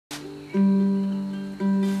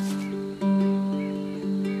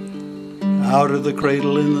Out of the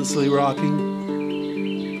cradle endlessly rocking,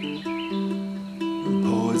 the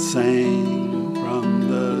poet sang from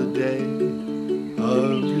the day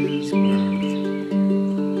of his birth.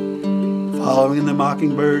 Following the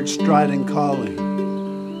mockingbird strident calling,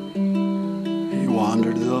 he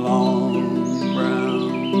wandered the long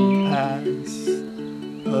brown paths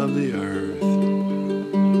of the earth.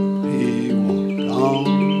 He walked on,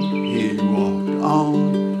 he walked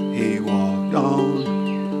on, he walked on,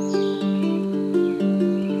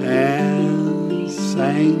 and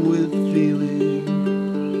sang with feeling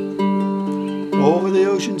over the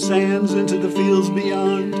ocean sands into the fields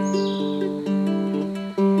beyond.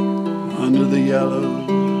 Under the yellow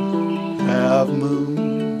half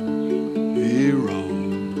moon he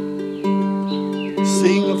roamed,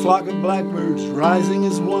 seeing a flock of blackbirds rising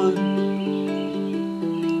as one.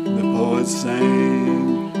 The poet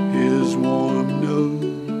sang his warm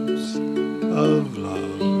notes of love.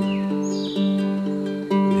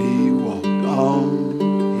 He walked on,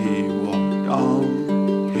 he walked on,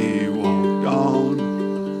 he walked on,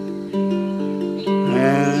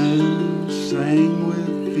 and sang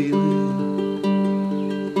with feeling.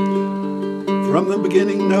 From the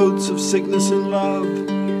beginning notes of sickness and love,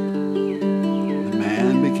 the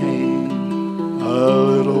man became a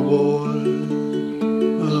little boy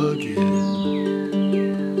again.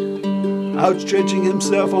 Outstretching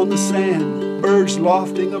himself on the sand, birds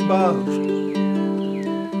lofting above,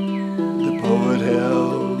 the poet held